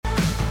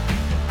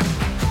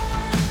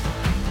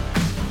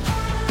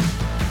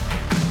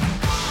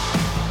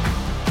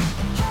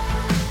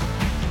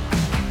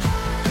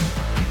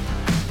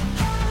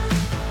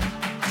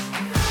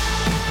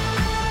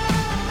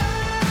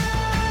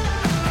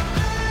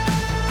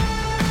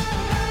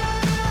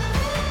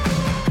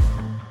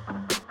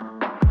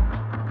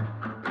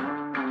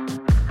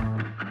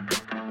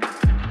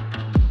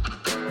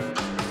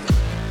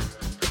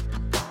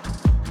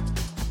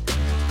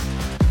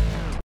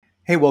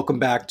Hey, welcome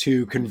back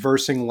to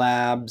Conversing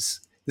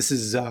Labs. This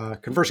is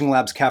Conversing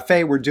Labs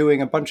Cafe. We're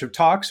doing a bunch of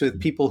talks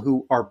with people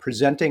who are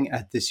presenting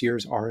at this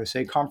year's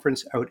RSA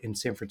conference out in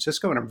San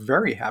Francisco. And I'm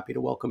very happy to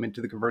welcome into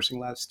the Conversing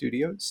Labs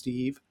studio,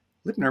 Steve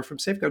Lipner from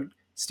SAFECODE.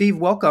 Steve,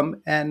 welcome,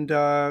 and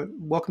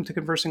welcome to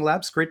Conversing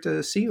Labs. Great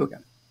to see you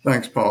again.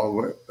 Thanks,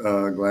 Paul.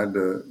 Glad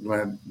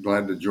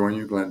to join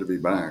you. Glad to be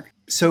back.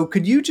 So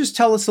could you just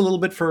tell us a little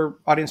bit, for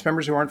audience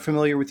members who aren't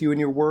familiar with you and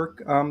your work,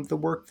 the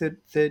work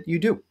that you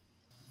do?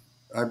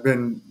 I've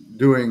been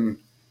doing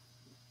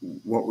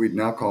what we'd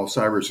now call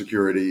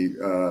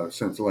cybersecurity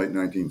since the late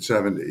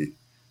 1970.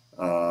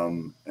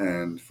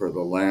 And for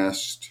the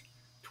last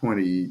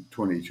 22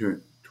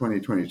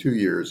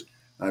 years,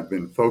 I've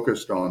been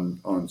focused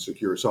on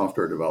secure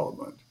software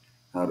development,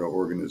 how do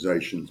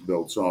organizations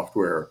build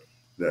software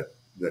that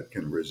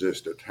can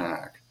resist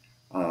attack.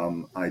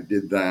 I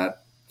did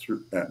that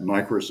at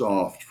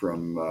Microsoft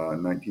from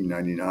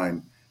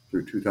 1999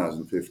 through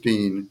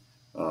 2015.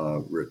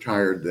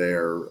 Retired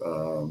there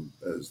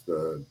as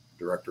the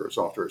director of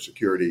software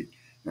security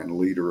and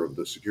leader of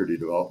the security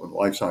development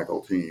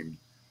lifecycle team.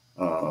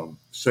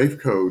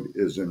 SAFECODE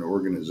is an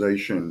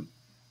organization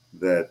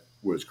that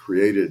was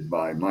created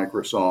by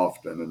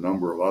Microsoft and a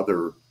number of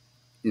other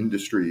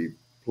industry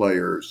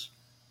players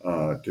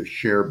to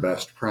share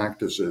best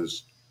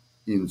practices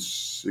in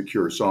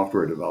secure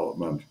software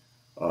development,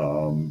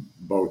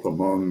 both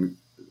among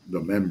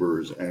the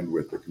members and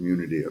with the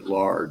community at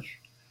large.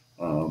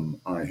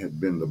 I had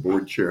been the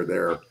board chair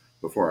there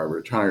before I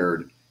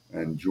retired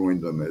and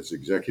joined them as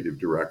executive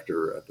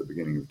director at the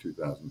beginning of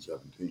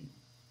 2017.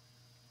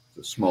 It's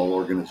a small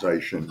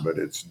organization, but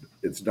it's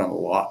done a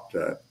lot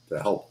to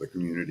help the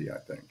community, I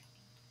think.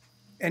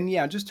 And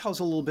yeah, just tell us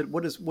a little bit,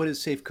 what is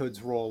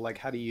SAFECODE's role? Like,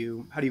 how do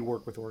you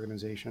work with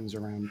organizations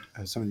around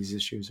some of these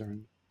issues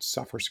around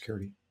software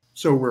security?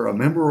 So we're a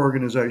member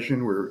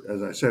organization.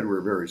 As I said,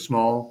 we're very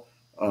small.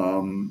 Not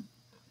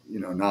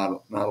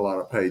a lot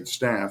of paid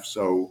staff.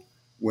 So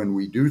when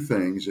we do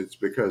things, it's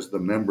because the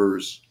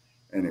members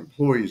and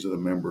employees of the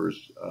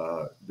members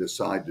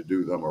decide to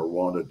do them or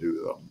want to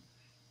do them.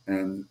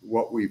 And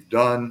what we've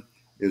done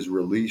is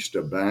released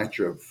a batch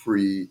of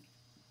free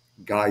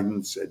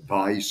guidance,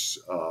 advice,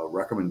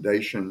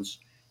 recommendations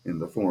in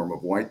the form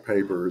of white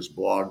papers,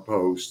 blog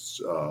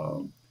posts,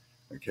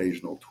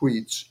 occasional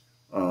tweets.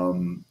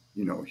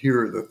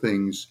 Here are the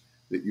things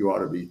that you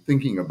ought to be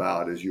thinking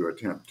about as you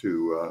attempt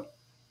to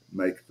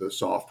make the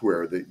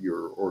software that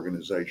your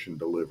organization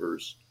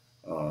delivers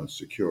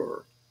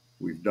secure.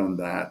 We've done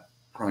that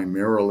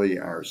primarily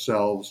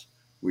ourselves.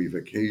 We've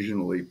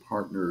occasionally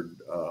partnered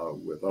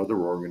with other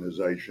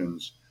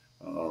organizations,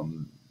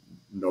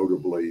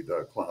 notably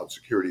the Cloud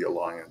Security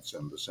Alliance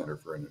and the Center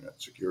for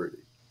Internet Security.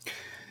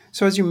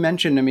 So as you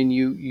mentioned, I mean,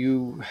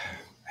 you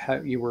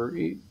were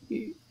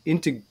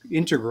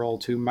integral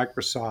to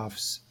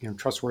Microsoft's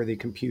trustworthy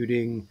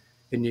computing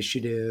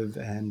initiative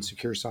and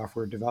secure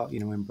software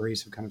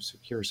embrace of kind of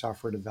secure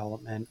software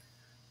development,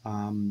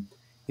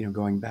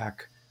 going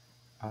back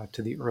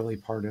to the early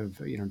part of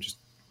just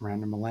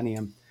around the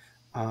millennium.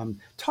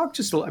 Talk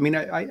just I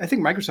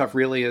think Microsoft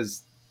really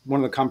is one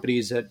of the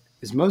companies that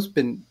has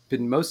been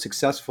most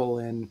successful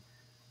in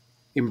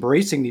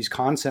embracing these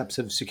concepts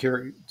of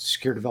secure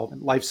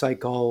development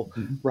lifecycle,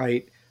 Mm-hmm.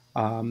 right?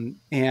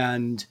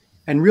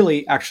 And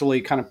really actually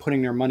kind of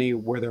putting their money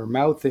where their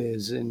mouth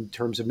is in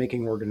terms of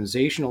making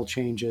organizational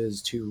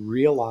changes to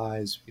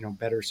realize,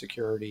 better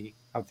security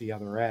out the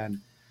other end.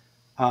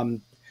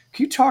 Can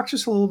you talk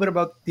just a little bit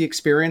about the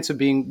experience of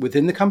being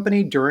within the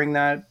company during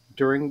that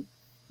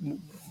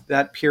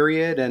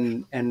period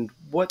and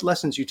what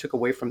lessons you took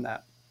away from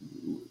that?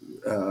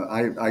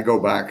 I go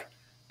back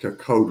to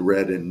Code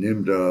Red and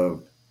NIMDA,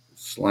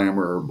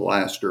 Slammer,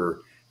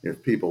 Blaster,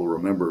 if people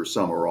remember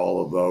some or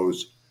all of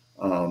those.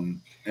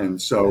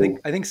 And so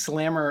I think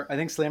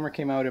Slammer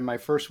came out in my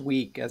first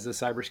week as a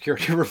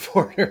cybersecurity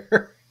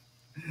reporter.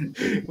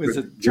 It was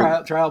a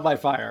trial by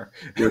fire.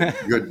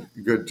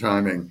 Good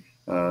timing.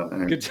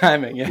 Good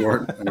timing.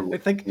 Yeah. I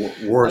think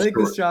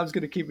this job's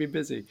going to keep me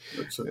busy.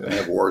 I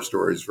have war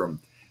stories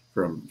from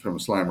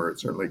Slammer. It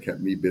certainly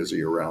kept me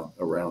busy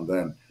around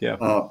then. Yeah.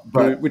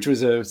 Which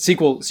was a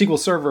SQL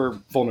Server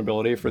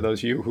vulnerability for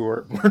those of you who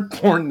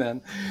weren't born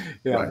then.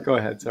 Yeah. Right. Go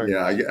ahead. Sorry.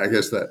 Yeah.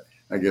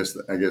 I guess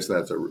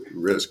that's a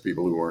risk.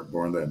 People who weren't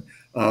born then.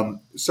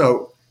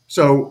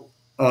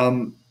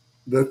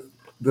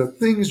 The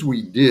things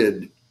we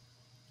did,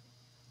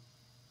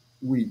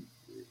 we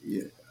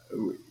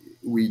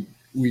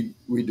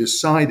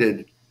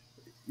decided,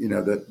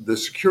 that the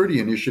security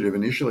initiative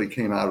initially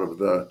came out of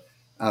the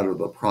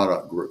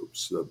product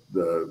groups,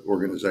 the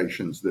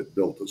organizations that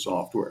built the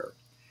software.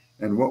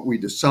 And what we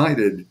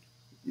decided,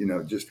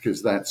 just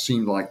because that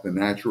seemed like the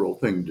natural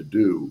thing to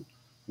do,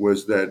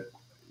 was that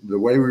the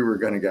way we were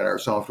going to get our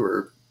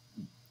software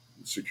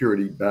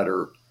security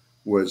better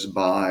was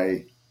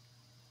by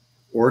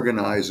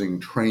organizing,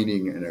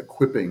 training, and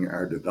equipping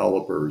our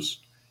developers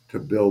to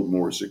build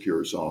more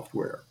secure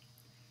software.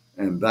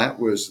 And that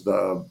was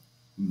the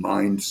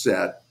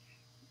mindset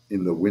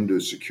in the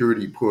Windows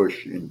security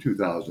push in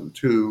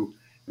 2002,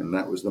 and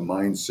that was the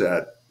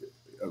mindset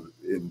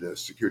in the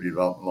security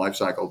development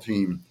lifecycle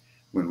team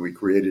when we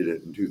created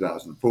it in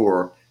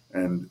 2004,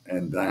 and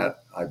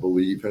that I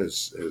believe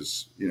has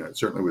it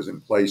certainly was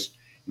in place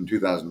in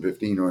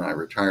 2015 when I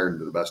retired. And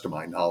to the best of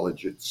my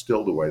knowledge, it's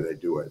still the way they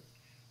do it.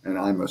 And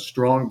I'm a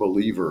strong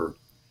believer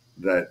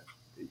that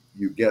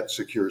you get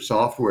secure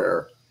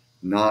software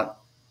not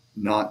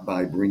not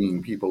by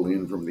bringing people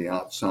in from the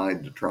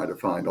outside to try to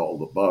find all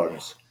the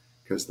bugs,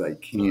 because they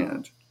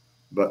can't,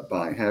 but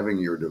by having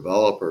your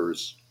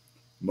developers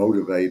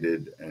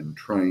motivated and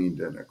trained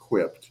and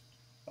equipped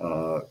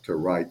to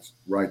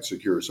write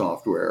secure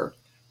software,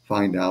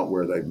 find out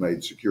where they've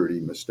made security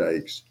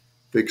mistakes,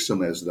 fix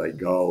them as they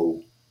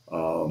go,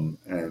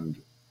 and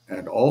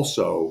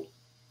also,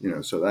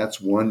 so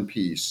that's one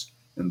piece,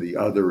 and the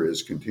other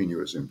is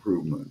continuous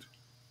improvement.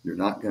 You're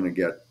not going to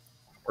get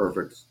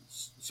perfect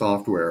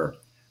software,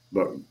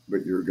 but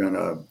you're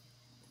gonna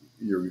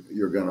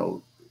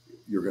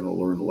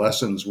learn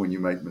lessons when you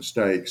make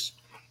mistakes,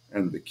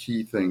 and the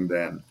key thing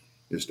then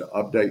is to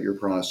update your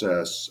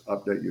process,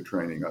 update your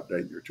training,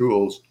 update your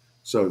tools,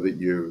 so that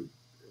you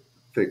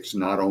fix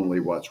not only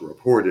what's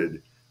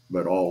reported,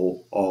 but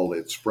all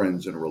its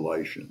friends and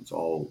relations,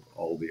 all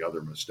the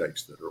other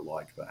mistakes that are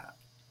like that.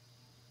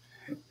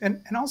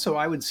 And also,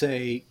 I would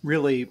say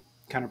really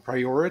kind of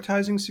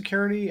prioritizing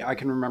security. I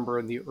can remember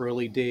in the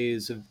early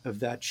days of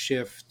that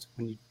shift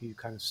when you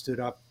kind of stood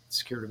up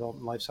secure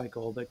development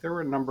lifecycle, like there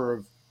were a number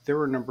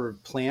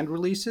of planned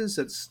releases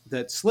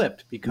that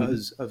slipped Mm-hmm.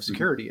 because of Mm-hmm.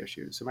 security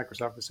issues. So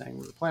Microsoft was saying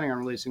we were planning on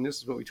releasing this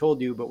is what we told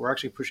you, but we're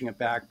actually pushing it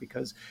back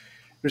because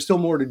there's still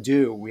more to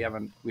do. We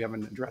haven't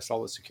addressed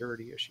all the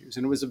security issues,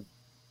 and it was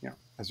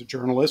as a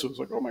journalist, it was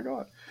like, oh my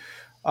god.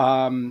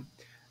 Um,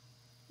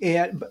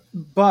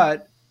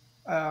 but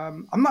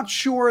I'm not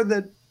sure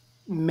that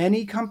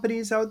many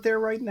companies out there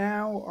right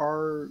now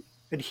are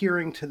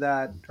adhering to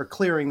that or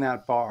clearing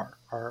that bar.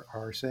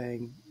 Are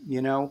saying,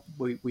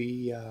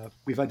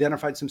 we've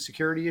identified some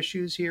security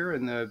issues here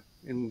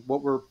in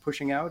what we're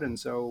pushing out, and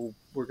so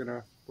we're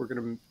gonna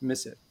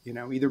miss it.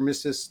 Either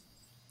miss this,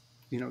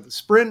 the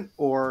sprint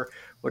or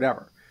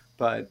whatever.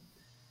 But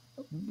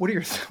what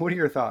are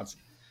your thoughts?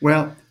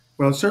 Well,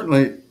 well,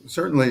 certainly,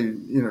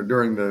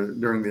 during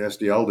the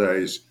SDL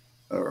days,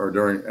 or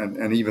during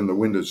and even the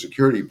Windows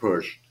security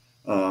push,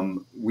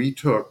 we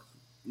took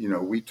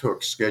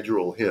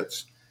schedule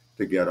hits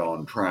to get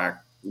on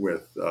track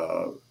with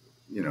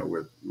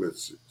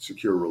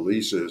secure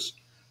releases.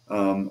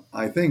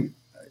 I think,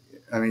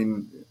 I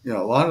mean, a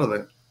lot of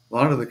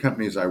the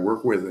companies I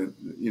work with,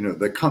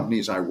 the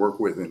companies I work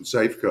with in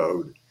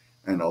SafeCode,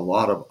 and a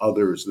lot of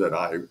others that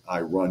I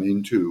run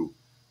into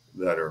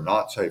that are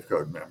not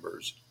SafeCode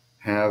members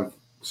have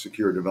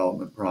secure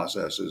development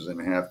processes and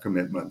have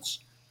commitments,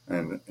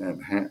 and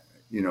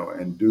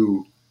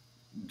do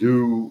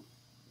to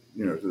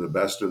the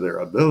best of their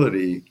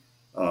ability,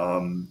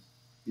 um,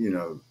 you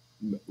know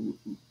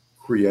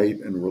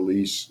create and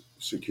release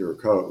secure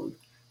code.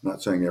 I'm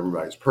not saying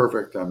everybody's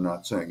perfect. I'm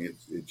not saying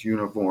it's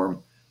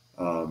uniform.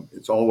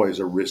 It's always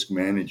a risk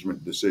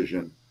management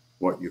decision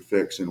what you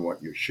fix and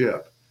what you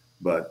ship.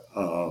 But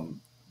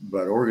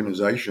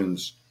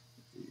organizations,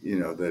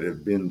 that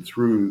have been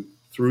through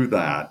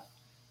that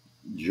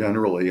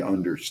generally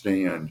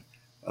understand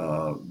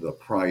the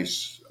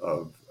price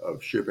of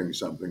shipping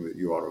something that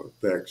you ought to have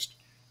fixed,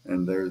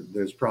 and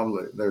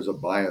there's a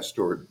bias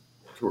toward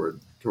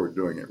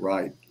doing it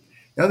right.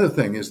 The other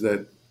thing is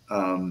that,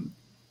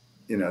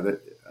 that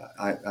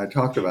I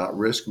talked about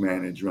risk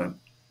management.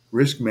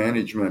 Risk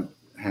management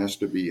has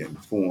to be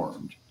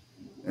informed,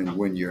 and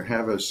when you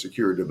have a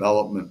secure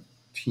development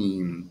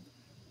team,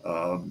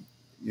 um,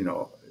 you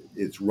know,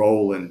 its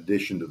role in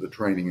addition to the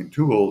training and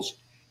tools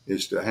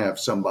is to have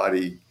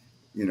somebody,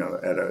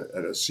 at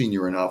a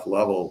senior enough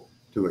level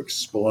to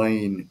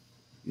explain,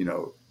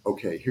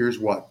 okay, here's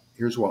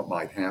what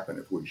might happen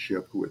if we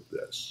shipped with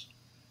this,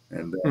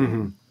 and then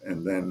Mm-hmm.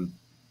 and then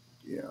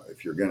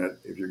if you're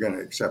gonna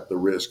accept the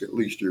risk, at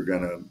least you're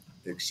gonna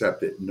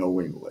accept it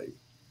knowingly.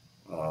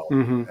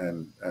 Mm-hmm.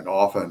 And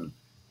often,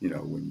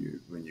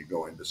 when you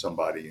go into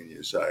somebody and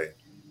you say,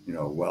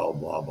 well,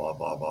 blah blah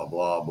blah blah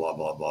blah blah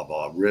blah blah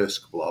blah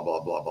risk, blah blah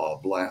blah blah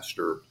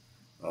blaster,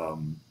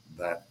 um,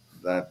 that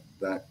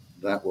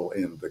that will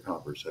end the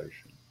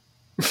conversation.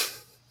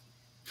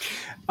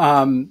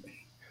 Um,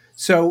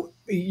 So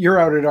you're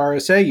out at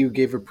RSA. You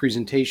gave a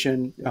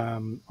presentation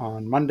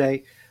on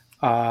Monday,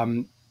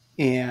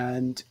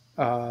 and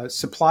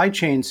supply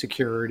chain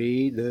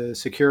security, the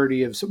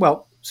security of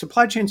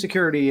supply chain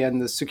security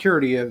and the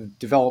security of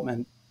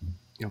development,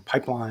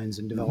 pipelines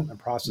and Hmm. development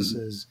Hmm.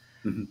 processes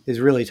Hmm. is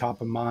really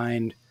top of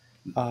mind.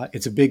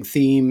 It's a big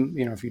theme.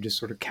 If you just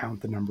sort of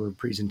count the number of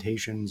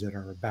presentations that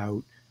are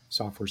about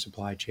software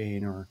supply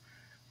chain or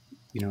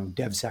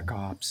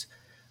DevSecOps,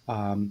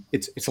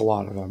 it's a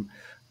lot of them.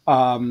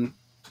 Um,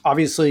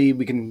 Obviously,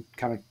 we can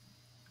kind of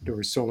there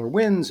were solar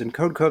winds and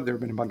code. There have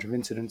been a bunch of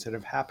incidents that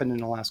have happened in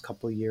the last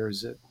couple of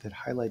years that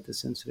highlight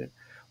this incident.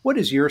 what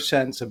is your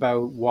sense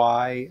about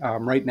why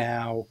right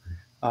now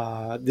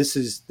this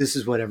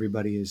is what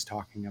everybody is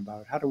talking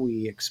about? How do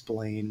we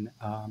explain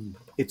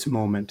its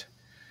moment?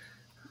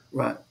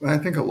 Right. I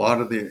think a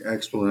lot of the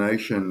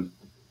explanation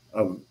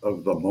of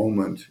the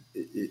moment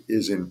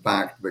is in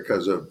fact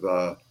because of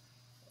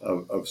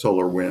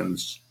solar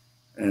winds,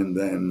 and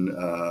then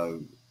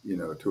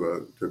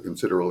to a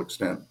considerable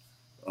extent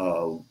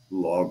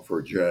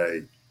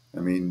log4j. I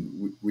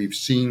mean, we've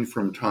seen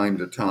from time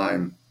to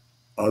time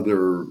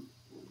other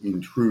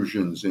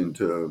intrusions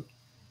into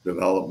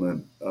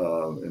development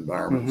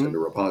environments, Mm-hmm. into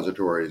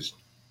repositories,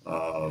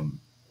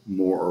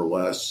 more or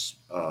less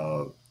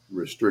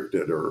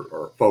restricted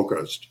or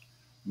focused.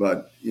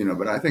 But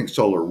I think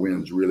solar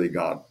winds really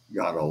got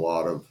a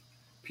lot of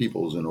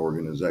people's and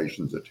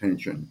organizations'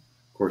 attention.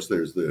 Of course,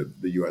 there's the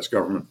U.S.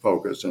 government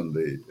focus and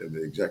the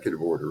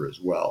executive order as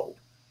well,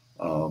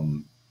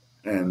 um,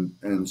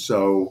 and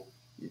so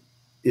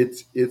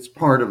it's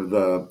part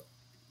of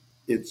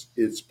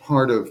it's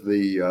part of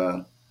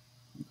the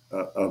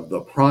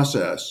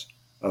process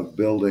of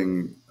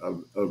building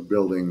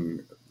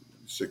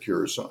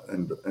secure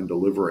and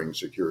delivering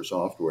secure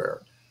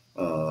software.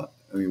 I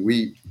mean,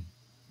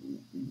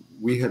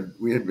 we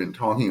had been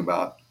talking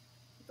about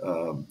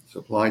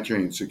supply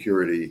chain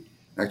security,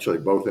 actually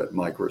both at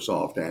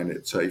Microsoft and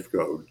at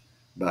SAFECODE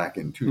back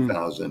in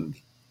Mm.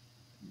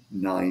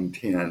 2009,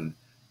 10,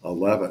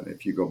 11.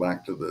 If you go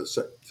back to the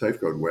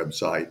SAFECODE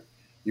website,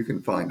 you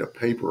can find a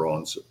paper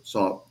on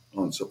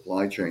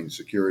supply chain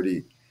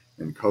security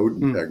and code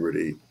Mm.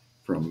 integrity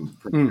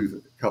Mm.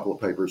 a couple of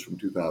papers from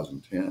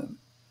 2010.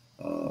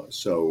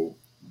 So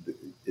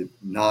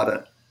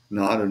not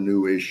a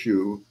new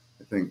issue.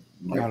 I think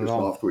Not at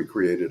all. Microsoft, we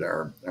created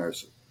our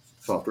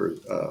software,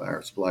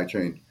 our supply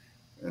chain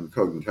and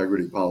code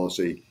integrity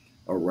policy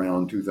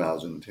around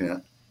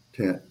 2010,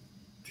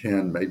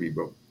 10, maybe,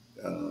 but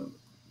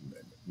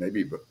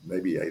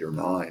maybe 8 or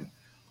 9.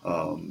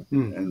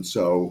 Mm. And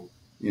so,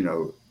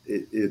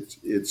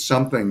 it's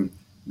something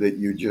that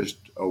you just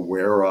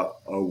aware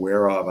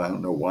of. I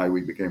don't know why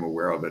we became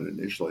aware of it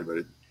initially, but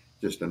it's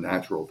just a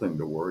natural thing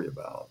to worry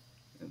about.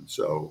 And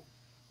so,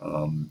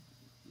 um,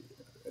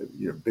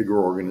 bigger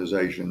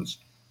organizations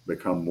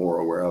become more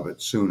aware of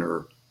it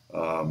sooner.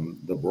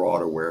 The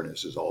broad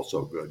awareness is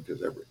also good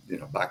because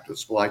back to the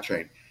supply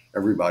chain,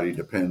 everybody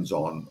depends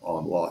on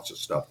lots of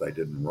stuff they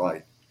didn't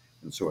write,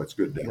 and so it's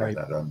good to have Right.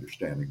 that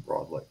understanding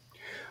broadly.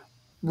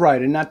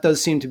 Right, and that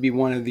does seem to be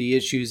one of the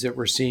issues that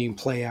we're seeing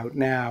play out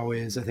now.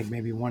 Is I think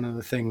maybe one of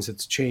the things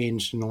that's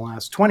changed in the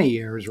last 20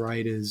 years,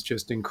 right, is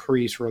just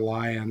increased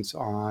reliance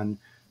on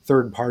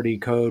third-party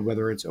code,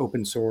 whether it's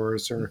open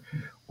source or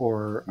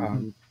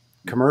Mm-hmm.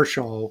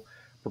 commercial,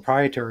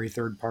 proprietary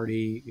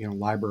third-party,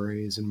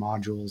 libraries and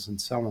modules and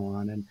so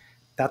on. And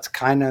that's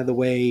kind of the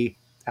way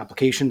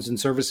applications and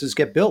services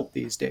get built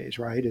these days,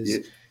 right? Is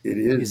It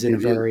is is in a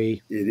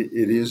very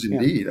it is yeah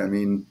indeed. I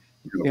mean,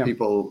 yeah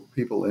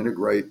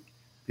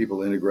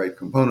people integrate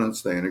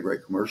components. They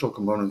integrate commercial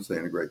components. They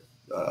integrate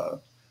uh,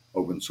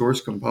 open source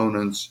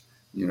components.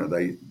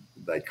 They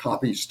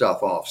copy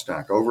stuff off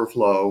Stack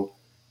Overflow,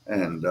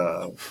 and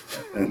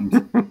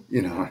and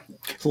you know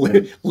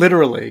and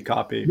literally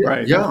copy, yeah,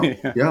 right? yeah,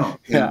 Yeah, yeah,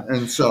 yeah,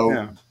 and so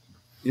yeah.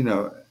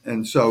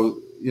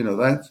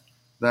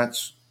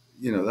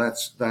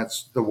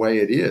 that's the way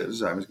it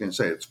is. I was going to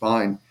say it's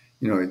fine.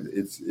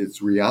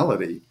 It's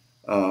reality.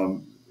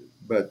 Um,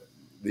 but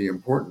the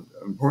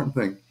important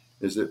thing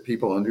is that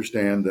people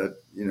understand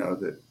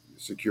that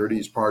security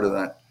is part of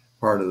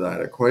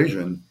that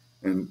equation.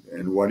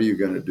 And what are you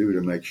going to do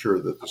to make sure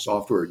that the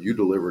software you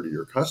deliver to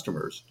your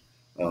customers,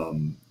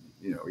 um,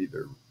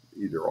 either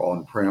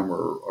on-prem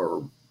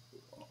or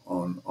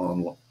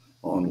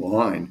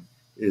online,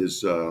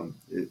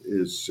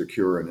 is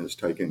secure and is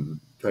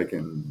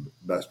taken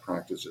best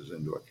practices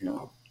into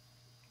account.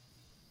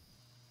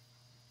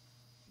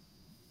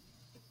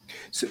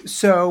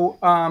 So,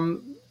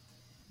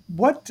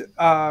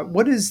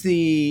 what is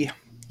the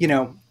you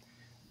know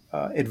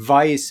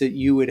advice that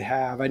you would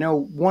have? I know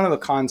one of the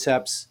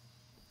concepts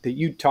that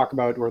you talk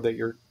about, or that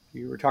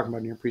you were talking about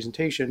in your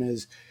presentation,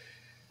 is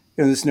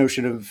this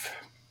notion of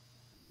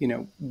you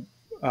know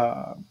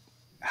uh,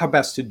 how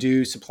best to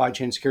do supply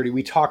chain security.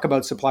 We talk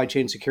about supply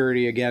chain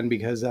security again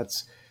because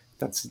that's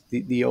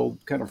the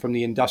old kind of from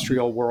the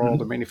industrial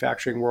world or Mhm.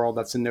 manufacturing world.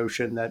 That's a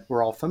notion that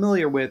we're all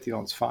familiar with.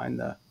 Let's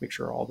find make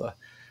sure all the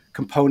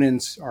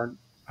components aren't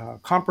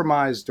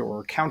compromised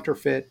or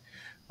counterfeit,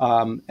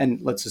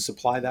 and let's just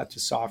apply that to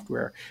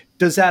software.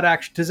 Does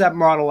that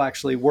model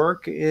actually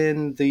work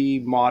in the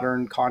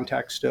modern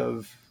context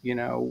of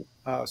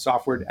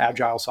software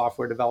agile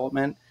software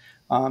development?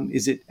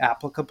 Is it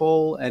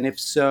applicable? And if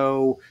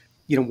so,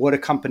 what do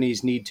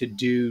companies need to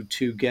do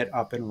to get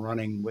up and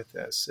running with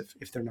this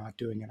if they're not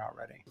doing it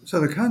already? So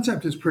the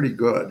concept is pretty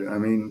good. I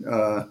mean,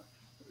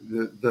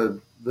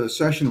 the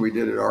session we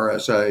did at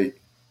RSA,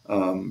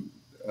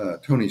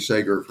 Tony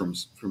Sager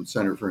from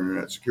Center for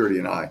Internet Security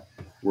and I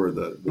were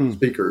the Mm,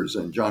 speakers,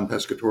 and John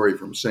Pescatori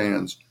from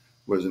SANS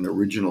was an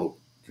original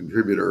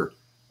contributor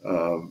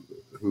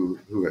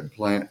who had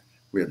planned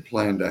we had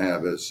planned to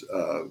have as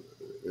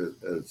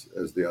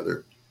the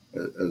other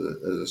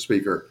as a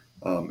speaker,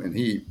 and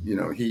he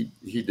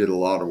did a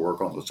lot of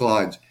work on the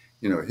slides.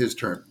 His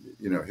term,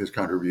 his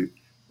contribute,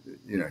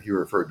 he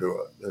referred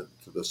to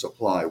the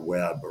supply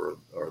web or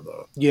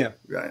the Yeah.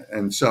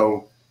 and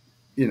so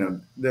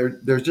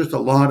there's just a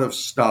lot of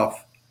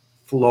stuff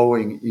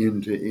flowing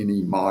into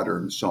any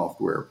modern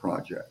software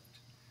project.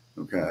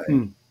 Okay,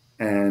 Hmm.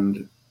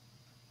 and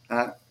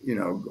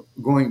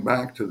going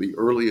back to the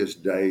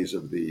earliest days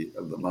of the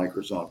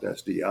Microsoft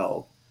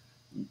SDL,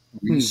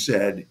 we Hmm.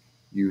 said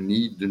you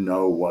need to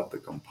know what the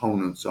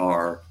components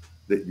are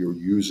that you're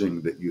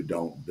using that you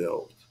don't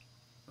build.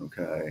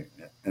 Okay,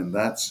 and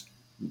that's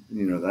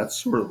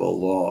sort of a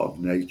law of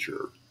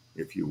nature,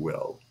 if you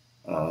will.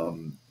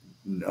 Um,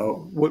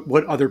 no,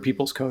 What other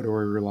people's code are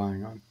we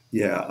relying on?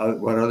 yeah,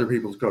 what other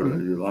people's code are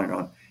Hmm. you relying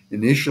on?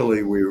 Initially,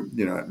 at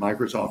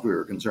Microsoft, we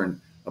were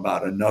concerned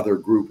about another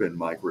group in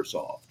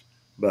Microsoft,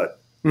 but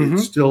it Hmm.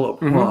 still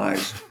Hmm.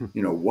 applies.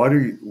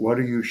 What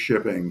are you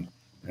shipping,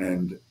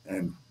 and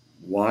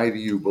why do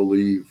you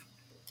believe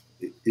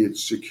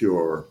it's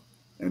secure,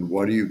 and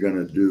what are you going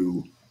to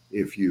do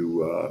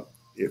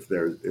if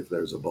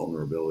there's a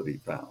vulnerability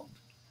found?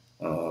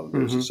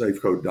 There's a Hmm.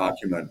 SAFECODE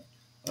document,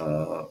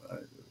 uh,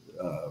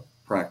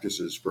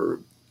 practices for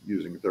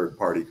using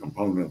third-party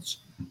components.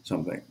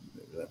 Something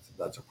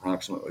that's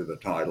approximately the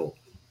title.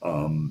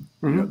 Hmm.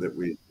 That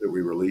we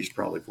released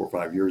probably 4 or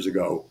 5 years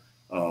ago.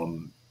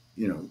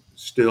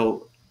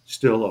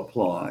 Still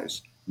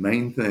applies.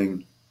 Main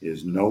thing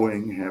is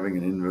knowing, having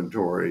an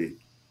inventory,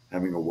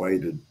 having a way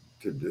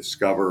to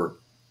discover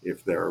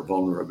if there are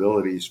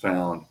vulnerabilities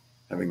found,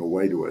 having a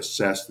way to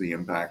assess the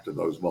impact of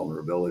those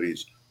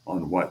vulnerabilities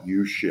on what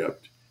you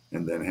shipped,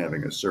 and then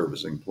having a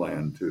servicing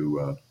plan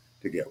to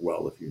get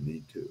well if you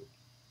need to.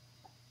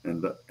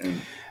 And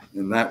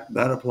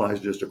that applies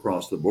just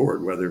across the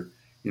board, whether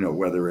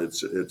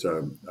it's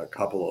a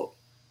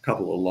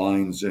couple of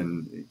lines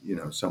in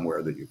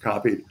somewhere that you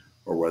copied,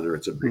 or whether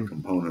it's a big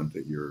component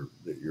that you're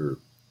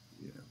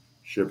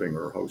shipping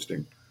or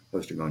hosting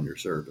on your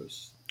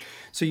service.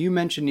 So you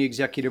mentioned the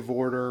executive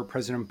order.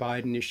 President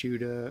Biden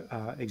issued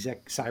a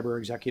cyber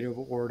executive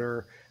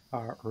order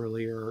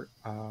earlier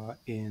back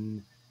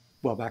in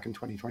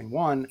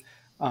 2021,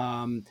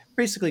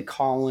 basically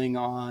calling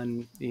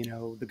on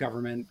the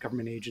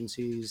government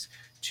agencies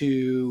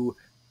to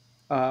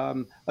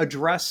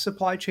address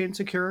supply chain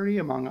security,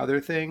 among other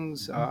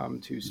things,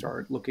 to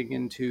start looking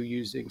into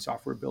using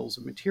software bills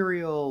of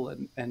material,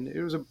 and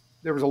there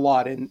was a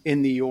lot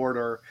in the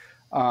order,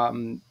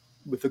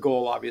 with the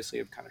goal, obviously,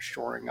 of kind of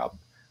shoring up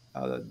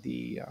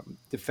the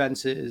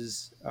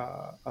defenses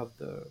of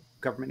the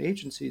government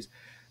agencies.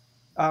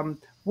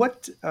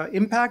 What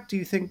impact do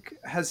you think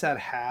has that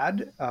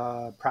had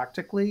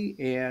practically?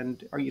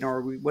 And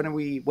when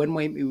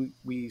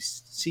we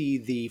see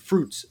the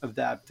fruits of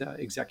that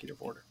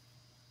executive order?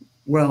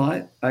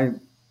 Well, I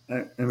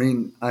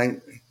mean,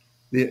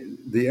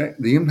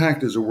 the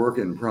impact is a work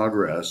in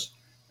progress,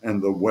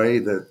 and the way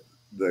that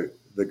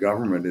the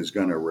government is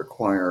going to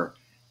require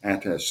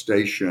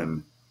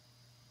attestation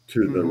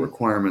to the Hmm.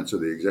 requirements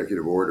of the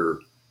executive order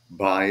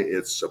by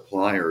its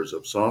suppliers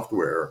of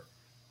software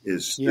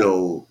is Yeah.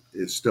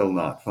 still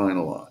not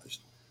finalized.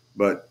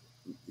 But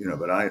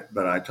but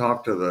I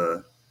talked to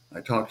the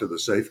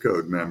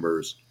SafeCode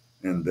members,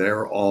 and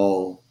they're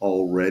all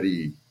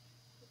already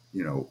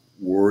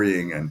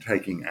worrying and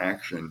taking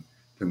action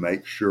to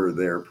make sure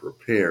they're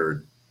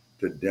prepared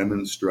to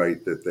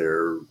demonstrate that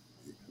they're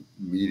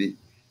meeting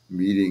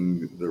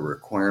meeting the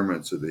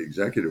requirements of the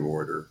executive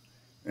order.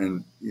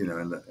 And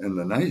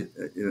the nice,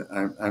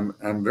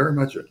 I'm very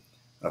much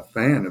a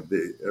fan of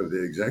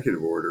the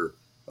executive order,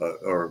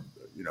 or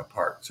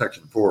part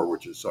section 4,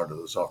 which is sort of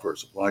the software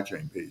supply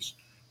chain piece.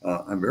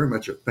 I'm very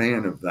much a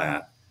fan of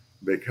that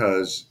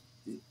because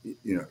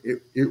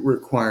it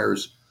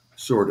requires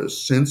sort of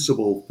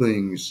sensible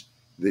things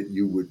that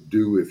you would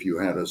do if you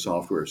had a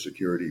software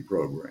security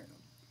program.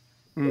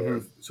 Hmm.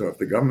 So if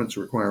the government's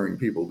requiring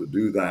people to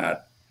do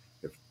that,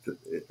 if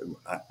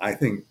I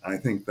think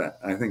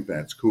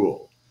that's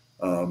cool.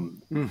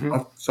 Um, Hmm.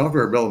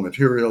 Software bill of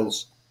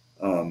materials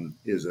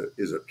is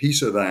a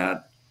piece of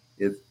that.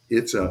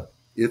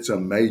 It's a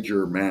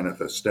major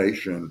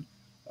manifestation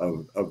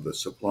of the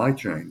supply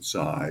chain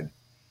side,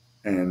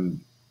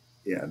 and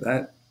yeah,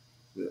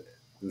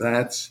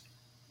 that's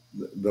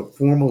the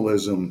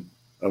formalism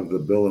of the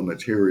bill of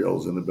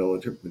materials, and the bill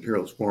of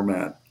materials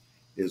format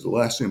is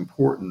less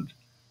important,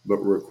 but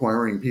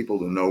requiring people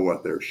to know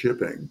what they're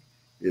shipping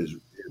is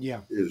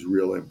Yeah. is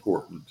real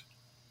important.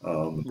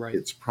 Right.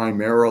 It's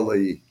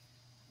primarily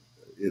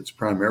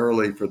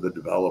for the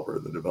developer.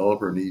 The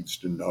developer needs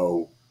to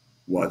know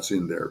what's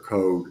in their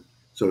code,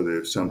 so that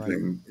if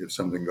Right.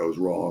 something goes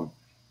wrong,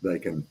 they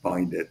can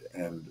find it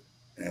and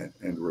Right.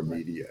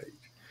 remediate.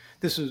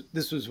 This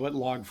was what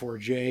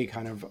Log4j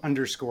kind of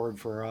underscored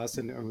for us,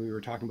 and we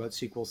were talking about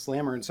SQL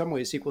Slammer. In some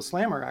ways, SQL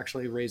Slammer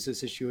actually raised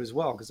this issue as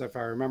well, because if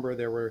I remember,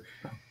 there were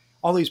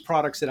all these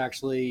products that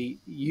actually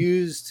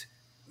used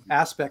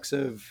aspects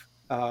of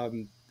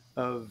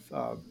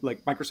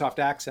like Microsoft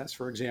Access,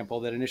 for example,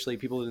 that initially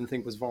people didn't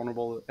think was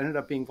vulnerable, ended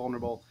up being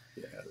vulnerable.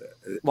 Yeah,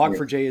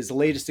 Log4j is the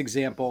latest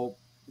example,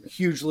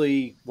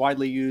 hugely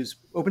widely used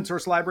open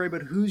source library,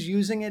 but who's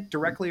using it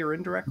directly or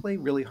indirectly?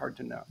 Really hard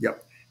to know.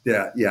 yep.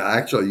 Yeah.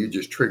 Actually, you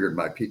just triggered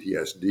my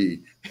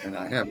PTSD, and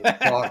I haven't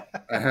thought.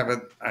 I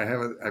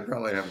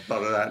probably haven't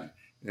thought of that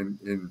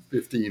in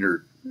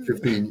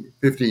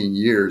 15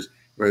 years.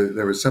 Where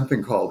there was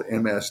something called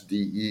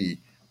MSDE,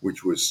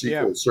 which was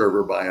Yeah, SQL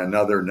Server by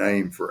another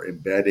name for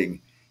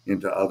embedding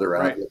into other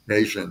right,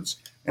 applications,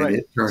 and right.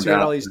 it turned So you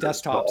had all out these to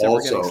desktops that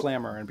were getting also,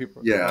 Slammer, and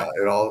people, yeah, right?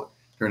 it all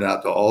turned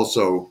out to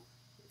also,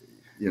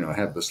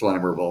 have the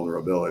Slimer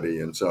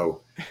vulnerability. And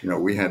so,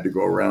 we had to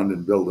go around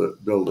and build a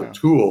Yeah,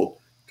 tool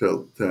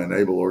to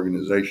enable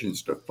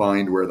organizations to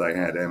find where they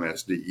had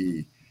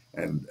MSDE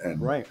and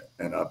and right.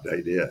 and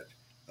update it.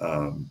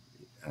 Um,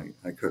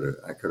 I could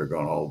have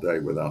gone all day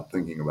without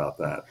thinking about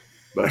that,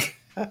 but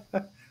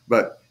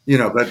but you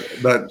know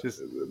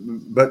Just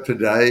but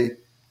today,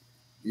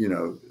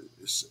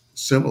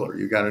 similar.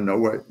 You got to know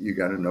what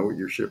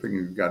you're shipping.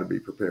 You've got to be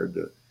prepared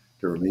to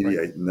right.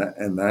 remediate,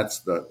 and that's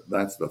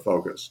the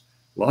focus.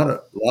 A lot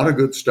of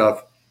good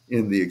stuff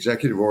in the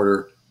executive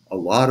order. A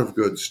lot of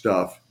good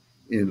stuff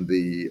in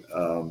the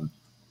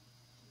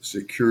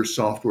secure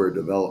software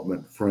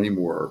development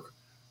framework,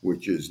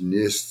 which is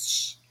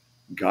NIST's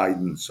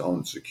guidance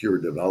on secure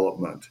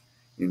development,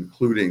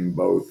 including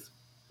both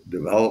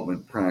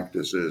development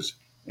practices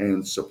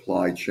and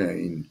supply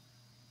chain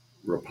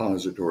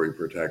repository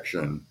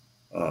protection.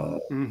 Uh,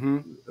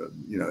 Mm-hmm.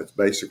 it's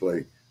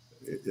basically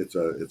it's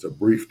a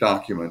brief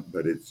document,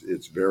 but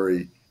it's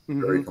very Mm-hmm.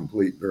 very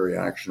complete, very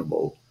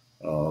actionable,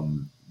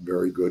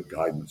 very good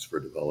guidance for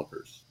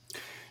developers.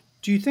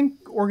 Do you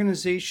think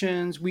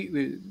organizations,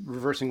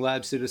 Reversing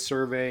Labs did a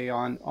survey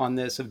on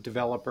this of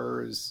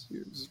developers,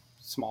 it was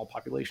a small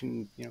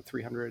population,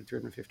 300,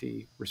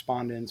 350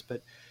 respondents,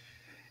 but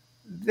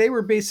they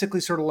were basically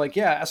sort of like,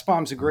 yeah,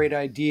 SBOM's a great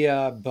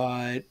idea,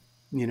 but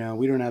we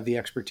don't have the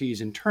expertise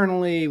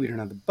internally, we don't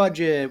have the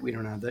budget, we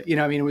don't have the,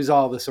 I mean, it was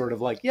all the sort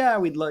of like,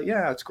 yeah,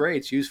 yeah, it's great,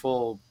 it's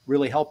useful,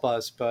 really help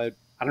us, but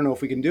I don't know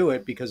if we can do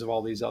it because of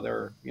all these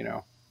other,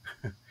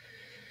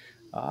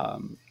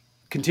 um,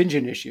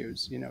 contingent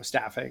issues,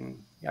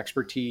 staffing,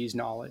 expertise,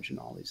 knowledge, and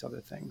all these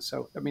other things.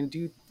 So, I mean,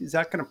 is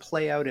that going to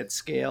play out at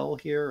scale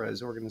here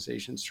as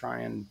organizations try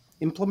and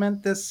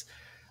implement this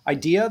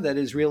idea that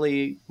is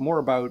really more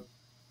about,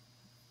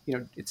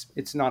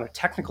 it's not a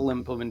technical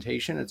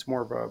implementation; it's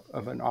more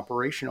of an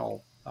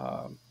operational,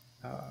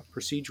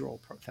 procedural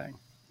thing.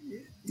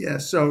 Yeah.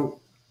 So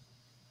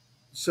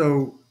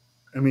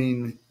I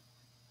mean,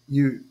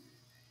 you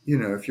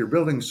if you're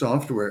building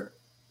software,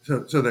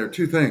 so there are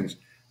two things.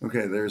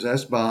 Okay, there's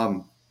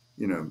SBOM,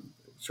 you know,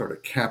 sort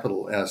of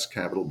capital S,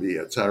 capital B,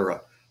 et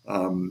cetera.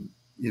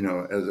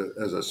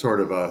 As a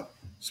sort of a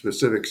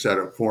specific set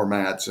of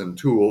formats and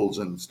tools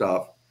and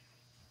stuff.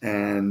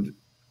 And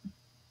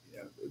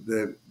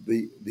the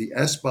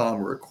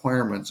SBOM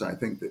requirements, I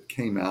think, that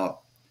came out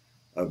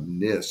of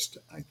NIST,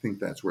 I think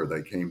that's where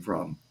they came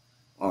from,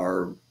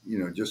 are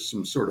just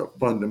some sort of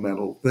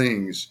fundamental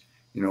things.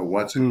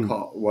 What's it Mm.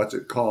 called? What's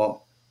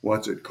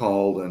it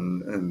called?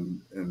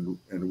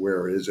 And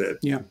where is it?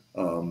 Yeah,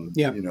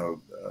 yeah,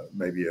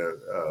 Maybe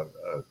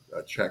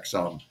a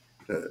checksum,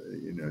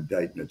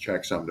 date and a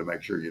checksum to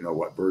make sure you know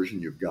what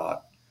version you've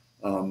got.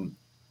 Um,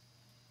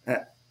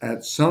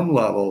 at some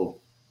level,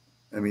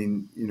 I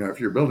mean, if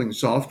you're building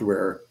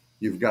software,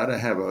 you've got to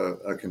have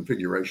a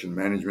configuration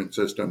management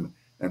system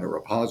and a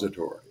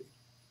repository.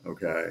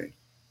 Okay,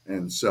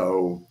 and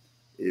so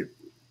if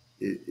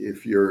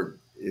if you're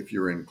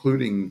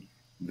including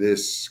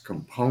this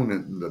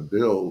component in the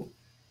build,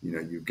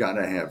 you've got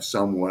to have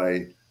some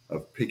way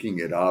of picking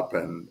it up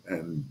and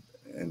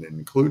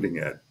including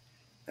it.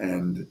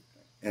 And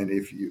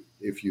if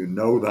you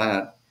know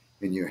that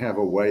and you have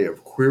a way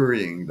of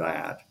querying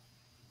that,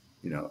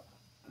 you know,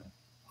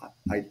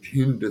 I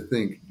tend to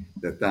think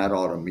that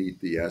ought to meet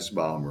the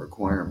SBOM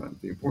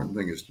requirement. The important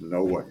thing is to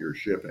know what you're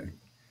shipping,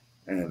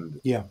 and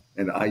yeah.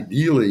 and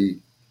ideally,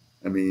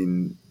 I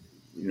mean,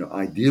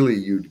 ideally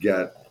you'd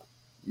get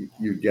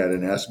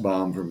an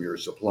SBOM from your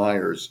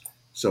suppliers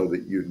so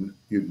that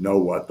you'd know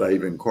what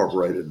they've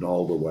incorporated and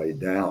all the way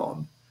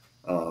down.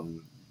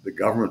 The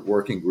government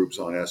working groups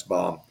on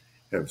SBOM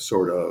have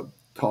sort of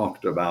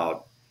talked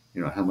about,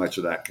 how much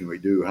of that can we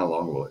do? How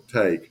long will it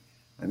take?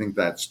 I think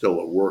that's still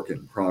a work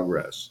in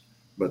progress.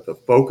 But the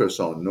focus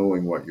on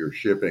knowing what you're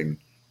shipping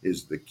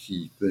is the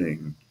key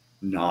thing,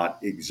 not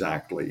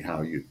exactly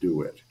how you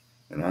do it.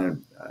 And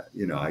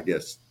I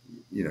guess,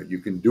 you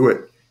can do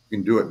it. You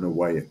can do it in a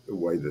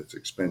way that's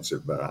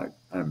expensive, but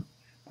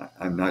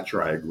I'm not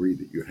sure I agree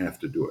that you have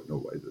to do it in a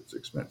way that's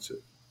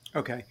expensive.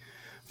 Okay.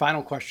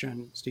 Final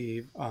question,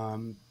 Steve.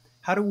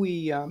 How do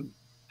we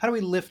how do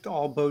we lift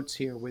all boats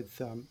here with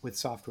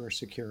software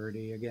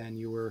security? Again,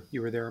 you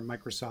were there at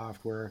Microsoft,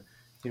 where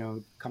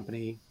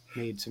company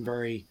made some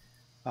very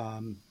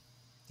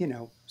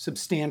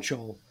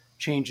substantial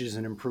changes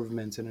and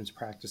improvements in its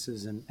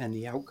practices and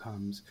the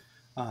outcomes.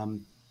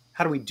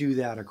 How do we do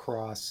that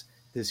across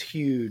this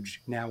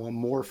huge, now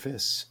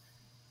amorphous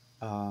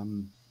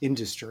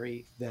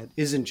industry that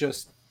isn't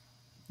just,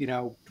 you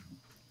know,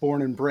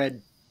 born and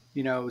bred,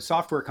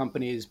 software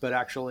companies, but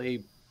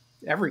actually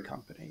every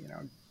company,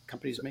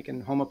 companies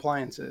making home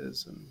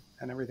appliances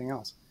and everything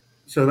else.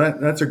 So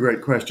that's a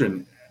great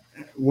question.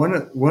 One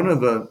of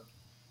the,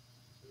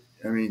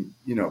 I mean,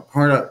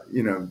 part of,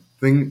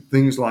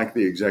 things like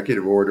the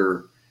executive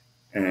order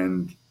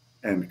and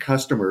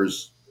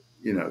customers,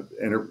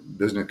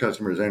 business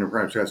customers,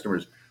 enterprise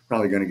customers,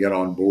 probably going to get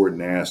on board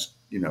and ask,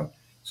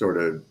 sort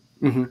of,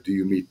 Mm-hmm. do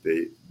you meet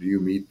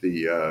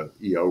the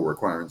EO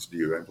requirements? Do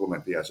you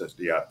implement the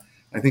SSDI?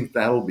 I think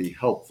that'll be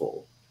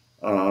helpful,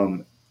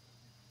 um,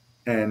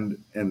 and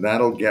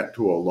that'll get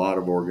to a lot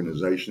of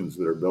organizations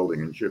that are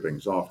building and shipping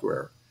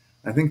software.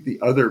 I think the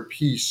other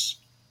piece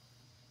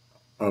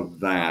of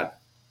that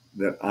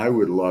I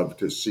would love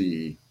to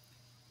see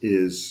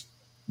is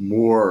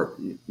more,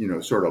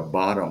 sort of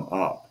bottom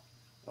up.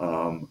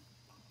 Um,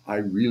 I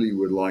really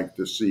would like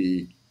to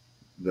see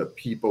the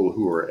people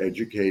who are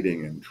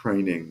educating and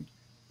training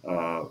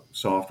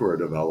software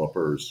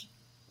developers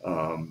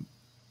um,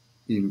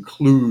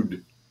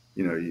 include,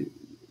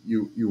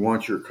 you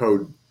want your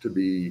code to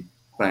be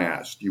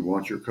fast, you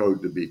want your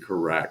code to be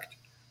correct,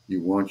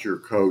 you want your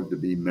code to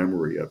be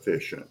memory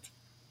efficient.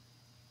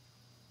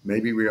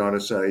 Maybe we ought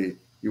to say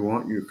you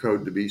want your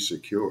code to be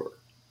secure.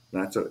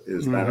 That's a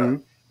Mm-hmm.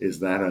 is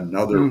that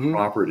another Mm-hmm.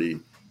 property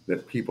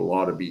that people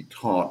ought to be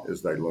taught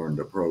as they learn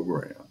to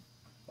program?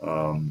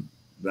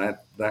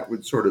 That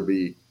would sort of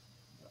be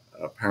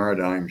a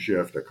paradigm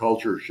shift, a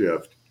culture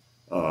shift.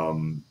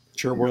 Um,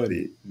 Sure would.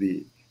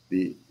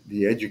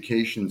 the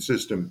education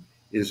system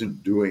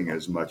isn't doing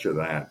as much of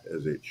that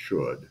as it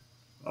should,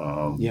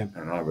 Yeah.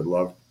 and I would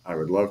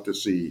love to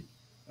see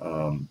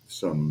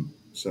some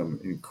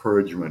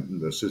encouragement in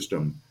the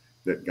system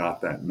that got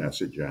that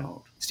message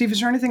out. Steve, is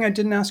there anything I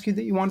didn't ask you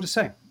that you wanted to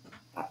say?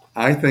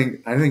 I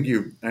think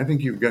you've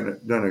done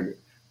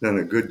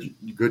a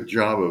good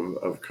job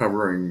of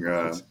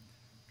Thanks.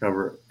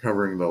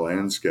 covering the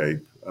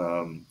landscape.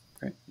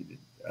 Great.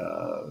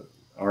 Uh,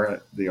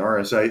 the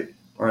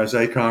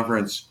RSA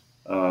conference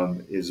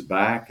is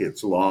back.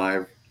 It's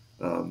live.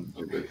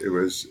 It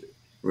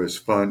was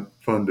fun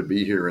to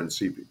be here and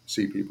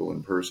see people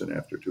in person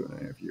after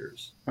 2.5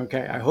 years.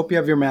 Okay. I hope you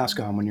have your mask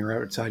on when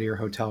you're outside of your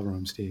hotel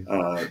room, Steve.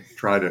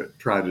 Try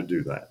to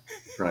do that.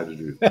 Try to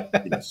do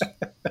that. Yes.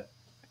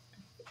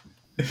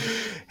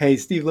 Hey,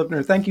 Steve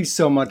Lipner, thank you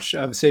so much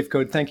of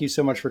SafeCode. Thank you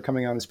so much for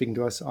coming on and speaking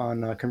to us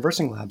on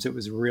Conversing Labs. It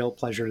was a real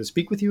pleasure to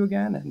speak with you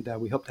again, and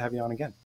we hope to have you on again.